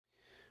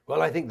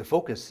Well, I think the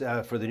focus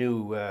for the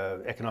new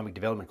Economic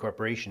Development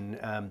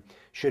Corporation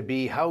should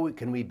be how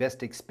can we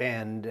best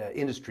expand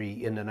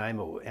industry in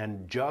Nanaimo,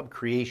 and job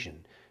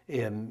creation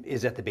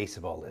is at the base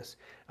of all this.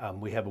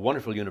 We have a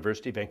wonderful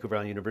university, Vancouver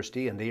Island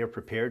University, and they are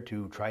prepared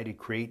to try to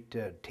create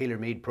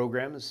tailor-made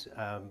programs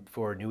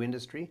for new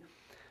industry.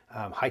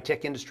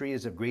 High-tech industry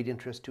is of great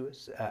interest to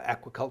us.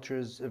 Aquaculture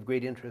is of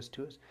great interest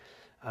to us.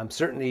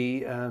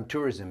 Certainly,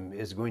 tourism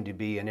is going to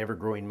be an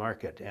ever-growing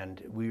market,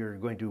 and we are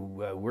going to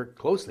work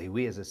closely,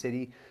 we as a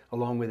city,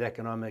 along with the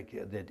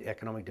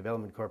Economic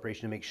Development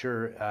Corporation, to make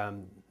sure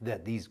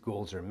that these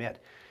goals are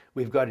met.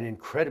 We've got an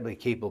incredibly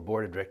capable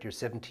board of directors,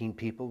 17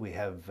 people. We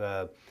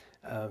have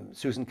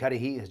Susan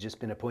Cudahy has just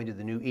been appointed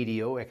the new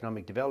EDO,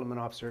 Economic Development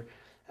Officer.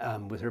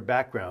 With her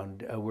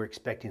background, we're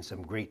expecting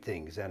some great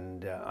things,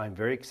 and I'm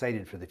very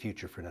excited for the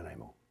future for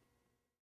Nanaimo.